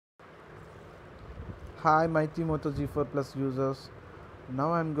Hi mighty Moto G4 Plus users.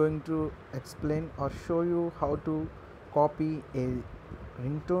 Now I'm going to explain or show you how to copy a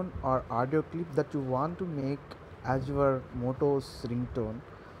ringtone or audio clip that you want to make as your Moto's ringtone.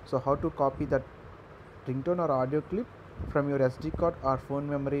 So how to copy that ringtone or audio clip from your SD card or phone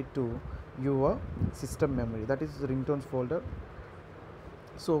memory to your system memory, that is ringtones folder.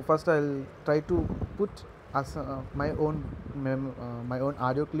 So first I'll try to put as my own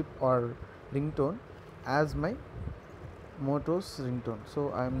audio clip or ringtone as my Moto's ringtone.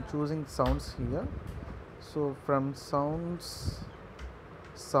 So I'm choosing sounds here. So from sound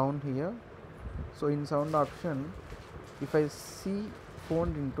here. So in sound option, if I see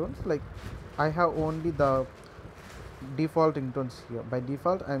phone ringtones, like I have only the default ringtones here. By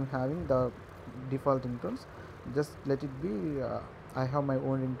default I'm having the default ringtones. Just let it be. I have my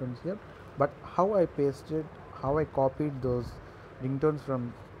own ringtones here, but how I pasted, how I copied those ringtones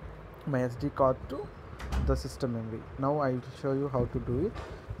from my SD card to the system memory. Now I will show you how to do it.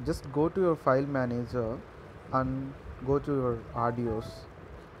 Just go to your file manager and go to your audios.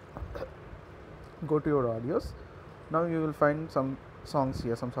 Go to your audios. Now you will find some songs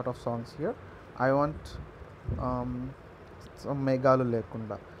here, some sort of songs here. I want some Megalu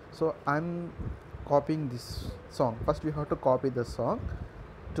Lekunda. So I'm copying this song. First you have to copy the song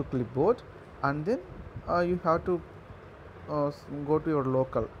to clipboard, and then you have to go to your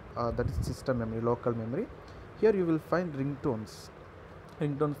local, that is system memory, local memory. Here you will find ringtones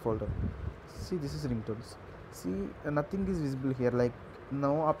folder. See, this is ringtones. See, nothing is visible here, like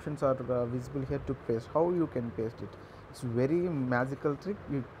no options are visible here to paste. How you can paste it? It's very magical trick.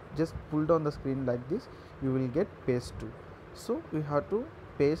 You just pull down the screen like this, you will get paste to. So you have to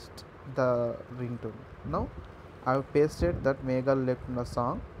paste the ringtone. Now I have pasted that Mega Lekuna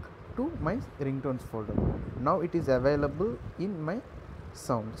song to my ringtones folder. Now it is available in my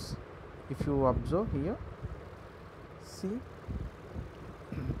sounds. If you observe here, see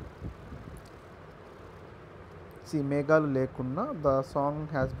Megalu Lekunna, the song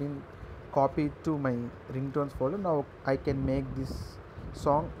has been copied to my ringtones folder. Now I can make this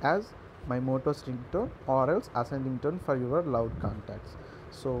song as my Moto's ringtone or else as a ringtone for your loud contacts.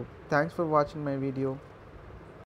 So thanks for watching my video.